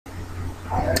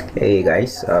Hey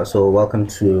guys, so welcome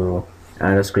to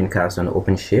another screencast on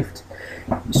OpenShift.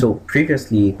 So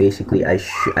previously, basically, I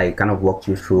kind of walked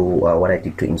you through what I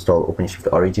did to install OpenShift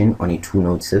Origin on a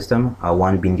two-node system,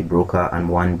 one being the broker and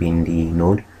one being the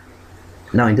node.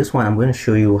 Now in this one, I'm going to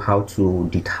show you how to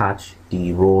detach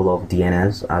the role of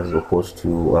DNS as opposed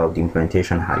to the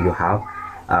implementation you have.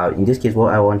 In this case,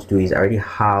 what I want to do is I already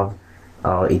have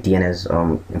a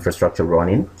DNS infrastructure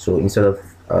running. So instead of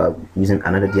using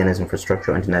another DNS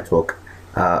infrastructure on the network,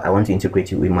 I want to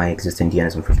integrate it with my existing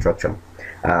DNS infrastructure.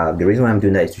 The reason why I'm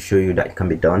doing that is to show you that it can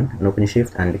be done in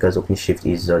OpenShift, and because OpenShift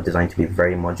is designed to be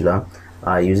very modular,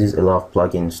 it uses a lot of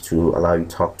plugins to allow you to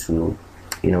talk to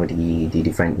the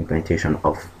different implementation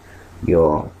of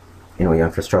your your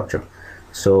infrastructure.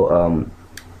 So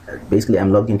basically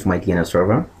I'm logged into my DNS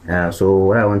server. So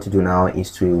what I want to do now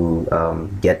is to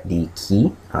get the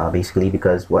key, basically,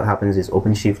 because what happens is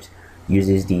OpenShift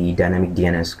uses the dynamic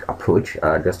DNS approach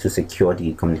just to secure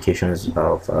the communications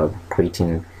of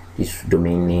creating these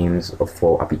domain names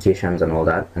for applications and all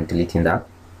that, and deleting that.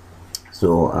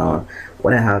 So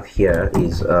what I have here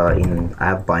is I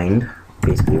have bind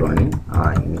basically running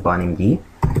in BindMD,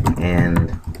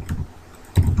 and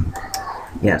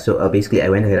yeah, so basically I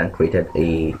went ahead and created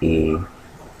a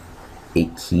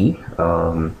key.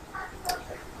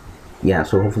 Yeah,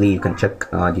 so hopefully you can check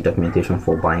the documentation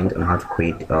for bind on how to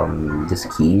create these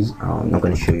keys. I'm not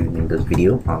going to show you in this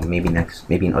video, maybe in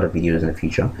other videos in the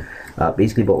future.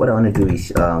 Basically, but what I want to do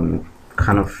is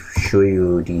kind of show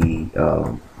you the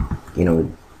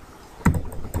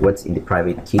what's in the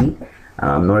private key.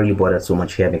 I'm not really bothered so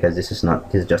much here because this is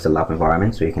just a lab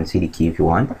environment, so you can see the key if you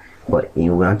want, but we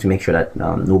want to make sure that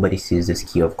nobody sees this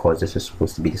key. Of course, this is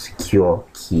supposed to be the secure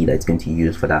key that's going to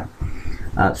use for that.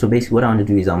 So basically what I want to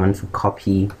do is I'm going to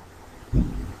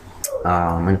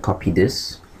copy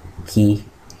this key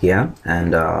here,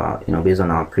 and based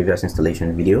on our previous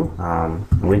installation video, I'm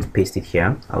going to paste it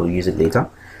here. I will use it later,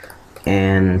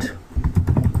 and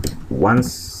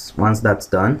once that's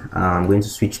done, I'm going to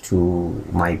switch to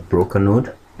my broker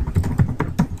node.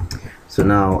 So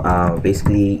now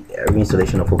basically every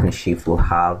installation of OpenShift will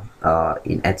have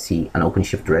in Etsy an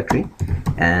OpenShift directory,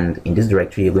 and in this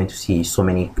directory you're going to see so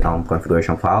many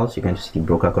configuration files. You're going to see the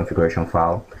broker configuration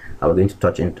file. We're going to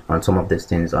touch on some of these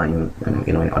things in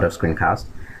other screencasts,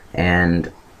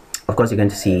 and of course you're going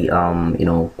to see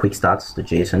quick starts, the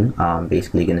JSON.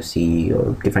 Basically you're going to see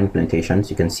different implementations.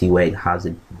 You can see where it has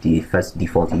the first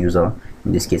default user,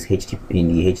 in this case in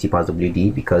the HTTPass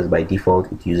WD, because by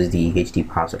default it uses the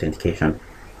HTTPass authentication.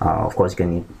 Of course you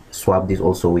can swap this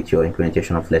also with your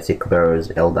implementation of, let's say,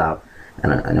 Kerberos, LDAP,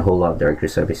 and a whole lot of directory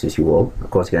services you will. Of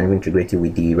course you can even integrate it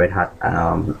with the Red Hat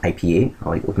IPA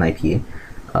or OpenIPA.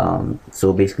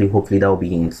 So basically hopefully that will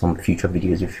be in some future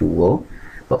videos if you will,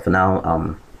 but for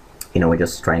now we're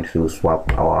just trying to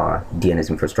swap our DNS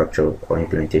infrastructure or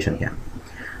implementation here.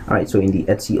 Alright, so in the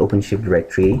Etsy OpenShift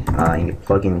directory, in the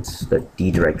plugins, the D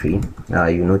directory,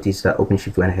 you notice that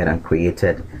OpenShift went ahead and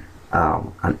created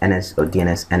an NS or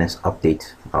DNS NS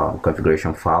update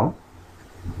configuration file.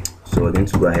 So we're going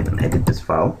to go ahead and edit this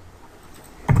file,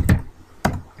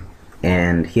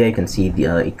 and here you can see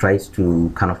it tries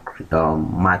to kind of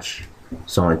match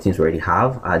some of the things we already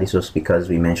have. This was because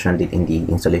we mentioned it in the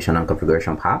installation and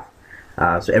configuration path.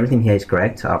 So everything here is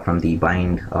correct, from the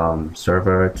bind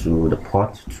server to the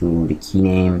port to the key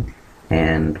name,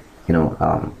 and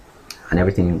and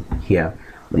everything here.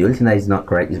 But the only thing that is not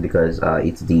correct is because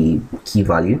it's the key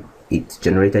value. It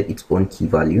generated its own key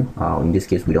value. In this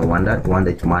case we don't want that. We want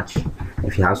it to match.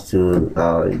 If it has to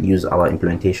use our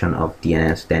implementation of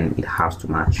DNS, then it has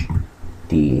to match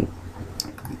the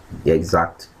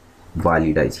exact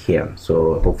value that is here.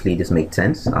 So hopefully this makes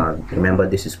sense. Remember,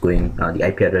 this is going the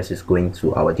IP address is going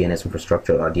to our DNS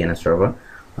infrastructure, our DNS server.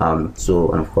 And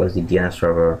of course the DNS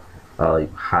server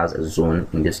has a zone.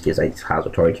 In this case it has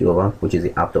authority over, which is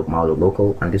the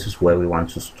app.mal.local, and this is where we want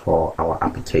to store our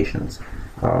applications.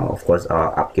 Of course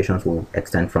our applications will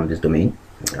extend from this domain,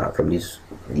 from this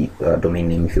domain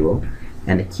name if you will,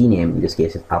 and the key name in this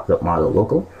case is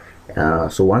app.mal.local.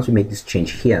 So once we make this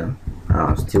change here,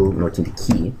 still noting the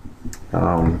key,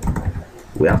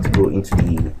 we have to go into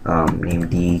the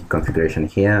named configuration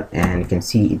here, and you can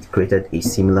see it created a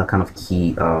similar kind of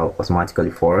key automatically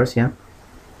for us here.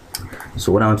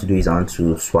 So what I want to do is I want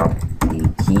to swap the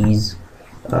keys,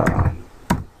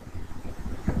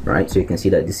 right? So you can see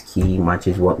that this key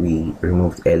matches what we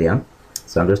removed earlier.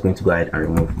 So I'm just going to go ahead and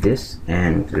remove this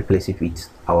and replace it with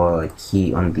our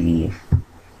key on the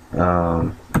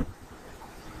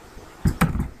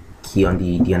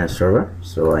DNS server.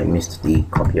 So I missed the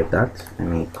copy of that. Let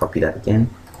me copy that again,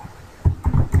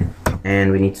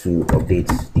 and we need to update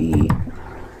the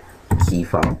key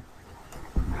file.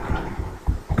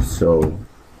 So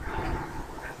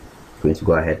we're going to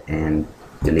go ahead and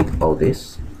delete all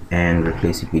this and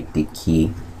replace it with the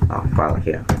key file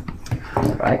here.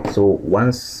 Right, so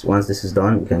once this is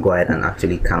done, we can go ahead and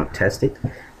actually kind of test it.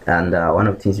 And one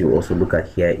of the things you also look at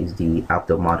here is the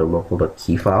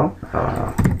app.model.local.key file.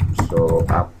 So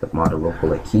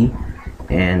app.model.local.key,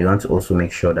 and you want to also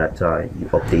make sure that you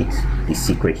update the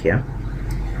secret here.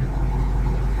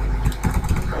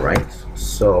 All right,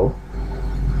 so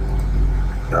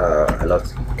I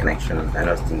lost connection. I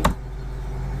lost the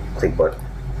clipboard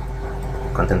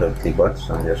content of the clipboard,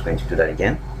 so I'm just going to do that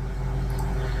again.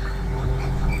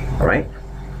 All right,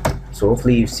 so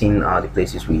hopefully you've seen the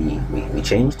places we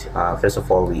changed. First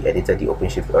of all, we edited the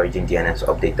OpenShift origin DNS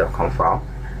update.com file.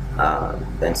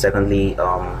 Then secondly,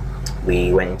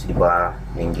 we went into the bar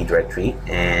in the directory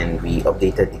and we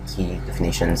updated the key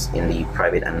definitions in the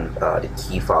private and the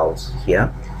key files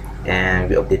here, and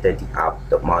we updated the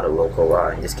app.model.local,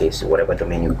 in this case whatever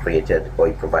domain you created or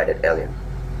you provided earlier.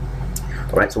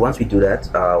 All right, so once we do that,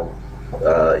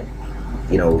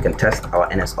 you know, we can test our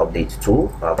NS update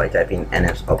tool by typing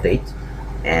NS update,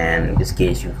 and in this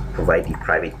case you provide the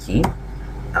private key.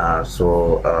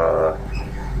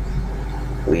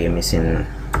 We're missing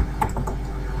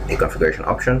a configuration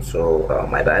option, so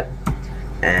my bad.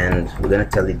 And we're going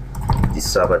to tell it this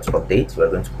server to update. We're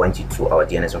going to point it to our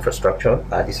DNS infrastructure.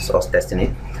 This is us testing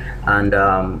it, and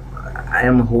I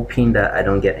am hoping that I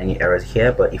don't get any errors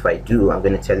here, but if I do, I'm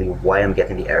going to tell you why I'm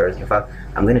getting the errors. In fact,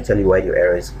 I'm going to tell you why the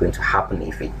error is going to happen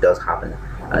if it does happen.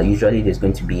 Usually there's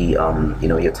going to be you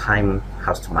know, your time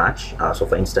has to match. So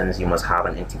for instance, you must have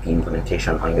an NTP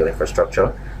implementation on your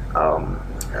infrastructure.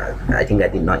 I think I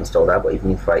did not install that, but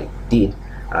even if I did,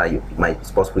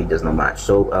 it's possible it does not match.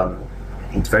 So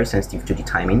it's very sensitive to the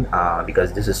timing,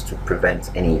 because this is to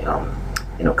prevent any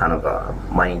you know, kind of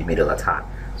man in the middle attack.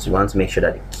 So you want to make sure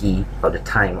that the key or the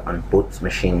time on both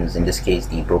machines, in this case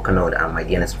the broker node and my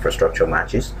DNS infrastructure,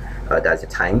 matches. That's the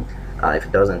time. If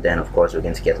it doesn't, then of course we're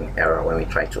going to get an error when we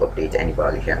try to update any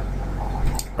value here.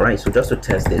 All right, so just to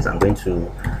test this, I'm going to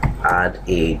add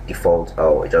a default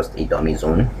or just a dummy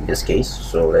zone in this case.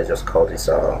 So let's just call this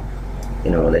you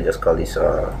know, let's just call this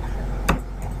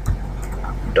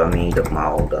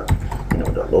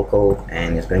dummy.mal.local,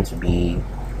 and it's going to be,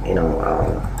 you know,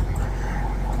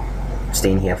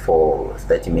 staying here for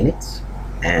 30 minutes,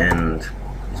 and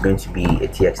it's going to be a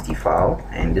txt file.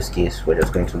 And in this case we're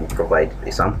just going to provide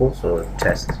a sample, so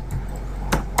test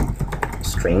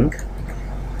string,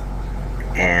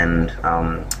 and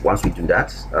once we do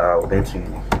that, we're going to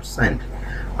send.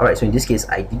 All right, so in this case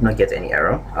I did not get any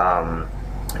error.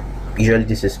 Usually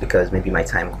this is because maybe my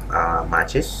time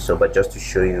matches, so but just to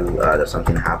show you that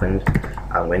something happened,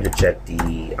 I'm going to check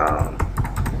the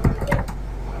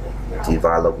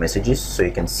dialog messages. So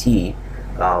you can see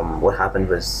what happened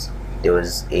was there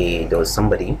was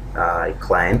somebody, a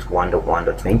client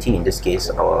 1.1.20, in this case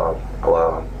our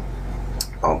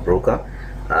broker,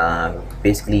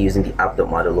 basically using the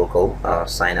app.model.local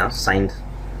signer, signed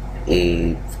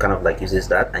a kind of like uses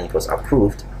that, and it was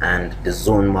approved, and the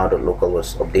zone model.local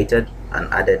was updated and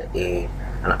added an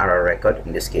error record,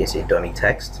 in this case a dummy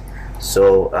text.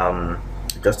 So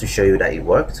just to show you that it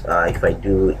worked, if I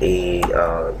do a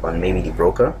on maybe the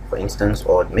broker for instance,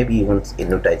 or maybe you want a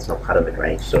node that it's not part of it,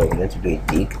 right? So we're going to do a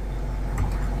dig.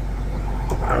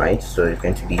 All right, so it's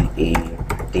going to be a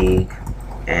dig,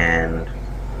 and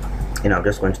you know, I'm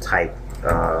just going to type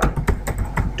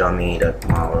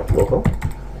dummy.mal.local,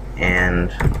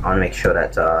 and I want to make sure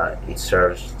that it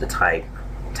serves the type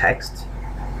text.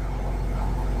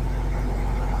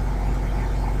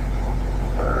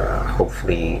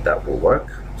 Hopefully that will work.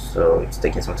 So it's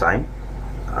taking some time.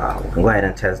 We can go ahead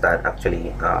and test that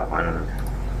actually on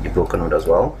the broker node as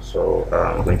well. So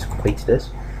I'm going to quit this,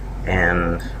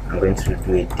 and I'm going to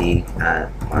do a dig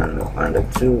at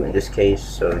 1.2 in this case,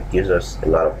 so it gives us a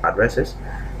lot of addresses.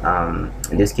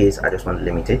 In this case I just want to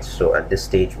limit it, so at this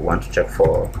stage we want to check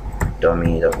for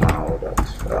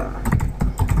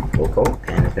dummy.mal.local,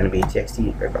 and it's going to be a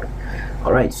txt record.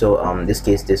 All right, so in this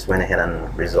case this went ahead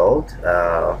and resolved.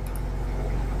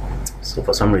 So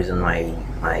for some reason my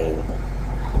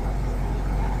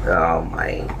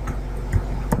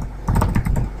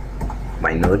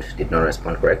node did not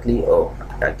respond correctly. Oh,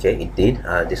 okay, it did.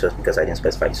 This was because I didn't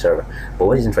specify the server. But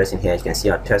what is interesting here, you can see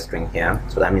our test string here,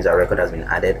 so that means our record has been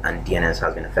added and DNS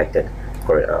has been affected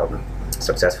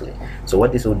successfully. So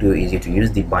what this will do is you to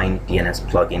use the bind DNS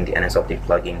plugin, the NS update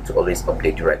plugin, to always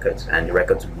update the records, and the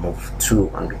records will move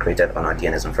to and be created on our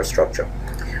DNS infrastructure.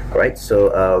 All right,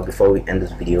 so before we end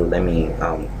this video, let me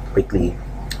quickly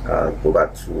go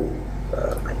back to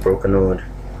my broker node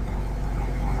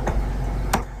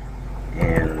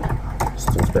and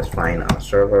still specifying our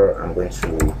server. I'm going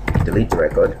to delete the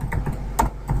record.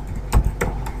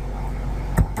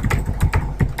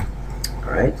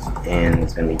 Alright, and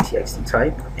it's going to be txt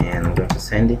type, and I'm going to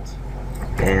send it,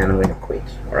 and I'm going to quit.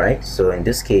 Alright, so in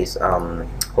this case,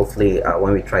 hopefully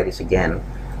when we try this again,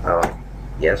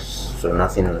 yes, so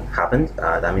nothing happened.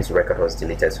 That means the record was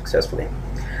deleted successfully.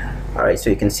 Alright, so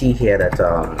you can see here that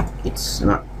it's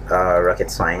not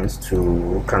rocket science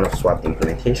to kind of swap the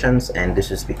implementations, and this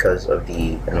is because of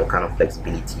the kind of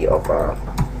flexibility of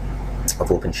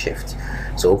OpenShift.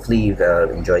 So hopefully you've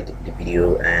enjoyed the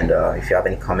video, and if you have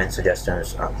any comments,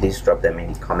 suggestions, please drop them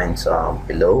in the comments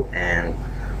below, and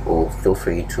we'll feel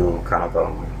free to kind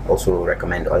of also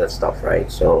recommend other stuff,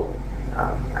 right? So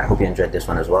I hope you enjoyed this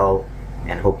one as well,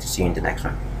 and hope to see you in the next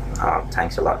one.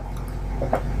 Thanks a lot.